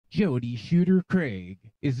Jodie Shooter Craig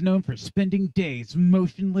is known for spending days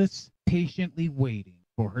motionless, patiently waiting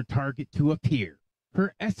for her target to appear.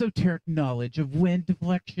 Her esoteric knowledge of wind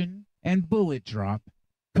deflection and bullet drop,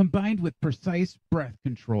 combined with precise breath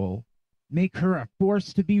control, make her a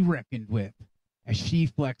force to be reckoned with as she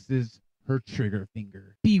flexes her trigger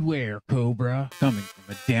finger. Beware, Cobra. Coming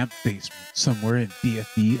from a damp basement somewhere in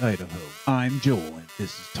BFE, Idaho, I'm Joel, and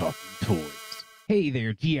this is Talking Toys. Hey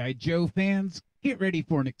there, G.I. Joe fans. Get ready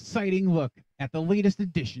for an exciting look at the latest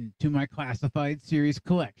addition to my classified series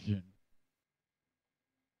collection.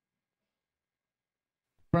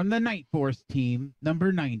 From the Nightforce team,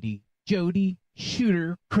 number 90, Jodie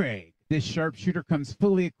Shooter Craig. This sharpshooter comes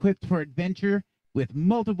fully equipped for adventure with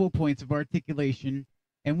multiple points of articulation,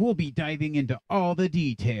 and we'll be diving into all the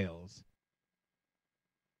details.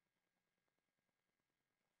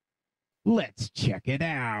 Let's check it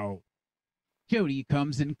out. Jodie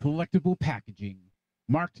comes in collectible packaging,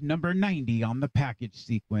 marked number 90 on the package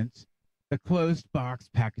sequence. The closed box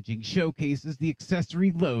packaging showcases the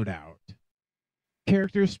accessory loadout,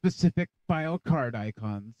 character-specific file card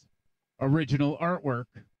icons, original artwork,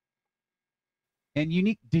 and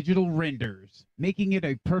unique digital renders, making it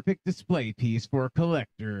a perfect display piece for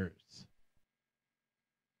collectors.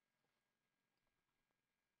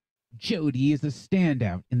 Jodie is a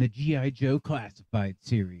standout in the G.I. Joe Classified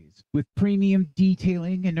series. With premium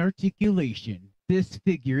detailing and articulation, this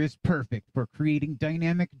figure is perfect for creating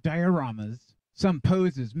dynamic dioramas. Some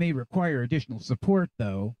poses may require additional support,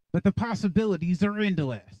 though, but the possibilities are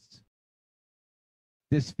endless.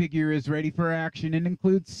 This figure is ready for action and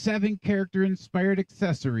includes 7 character-inspired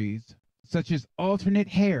accessories, such as alternate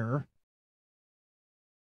hair,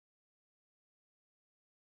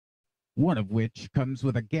 one of which comes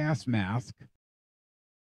with a gas mask,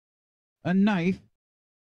 a knife,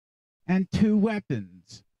 and 2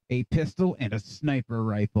 weapons, a pistol and a sniper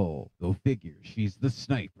rifle. Go figure, she's the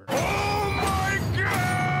sniper. Oh my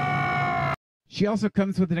God! She also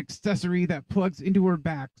comes with an accessory that plugs into her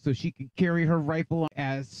back so she can carry her rifle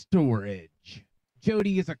as storage.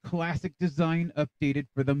 Jodie is a classic design updated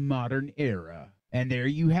for the modern era. And there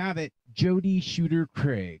you have it, Jodie Shooter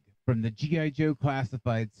Craig from the G.I. Joe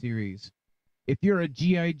Classified series. If you're a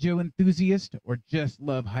G.I. Joe enthusiast or just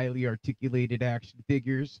love highly articulated action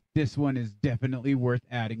figures, this one is definitely worth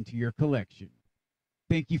adding to your collection.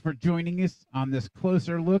 Thank you for joining us on this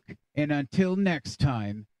closer look, and until next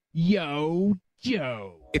time, Yo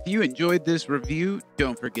Joe! If you enjoyed this review,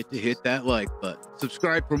 don't forget to hit that like button.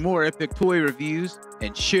 Subscribe for more epic toy reviews,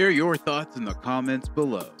 and share your thoughts in the comments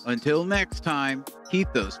below. Until next time,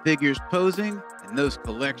 keep those figures posing and those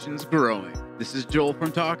collections growing. This is Joel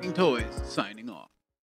from Talking Toys, signing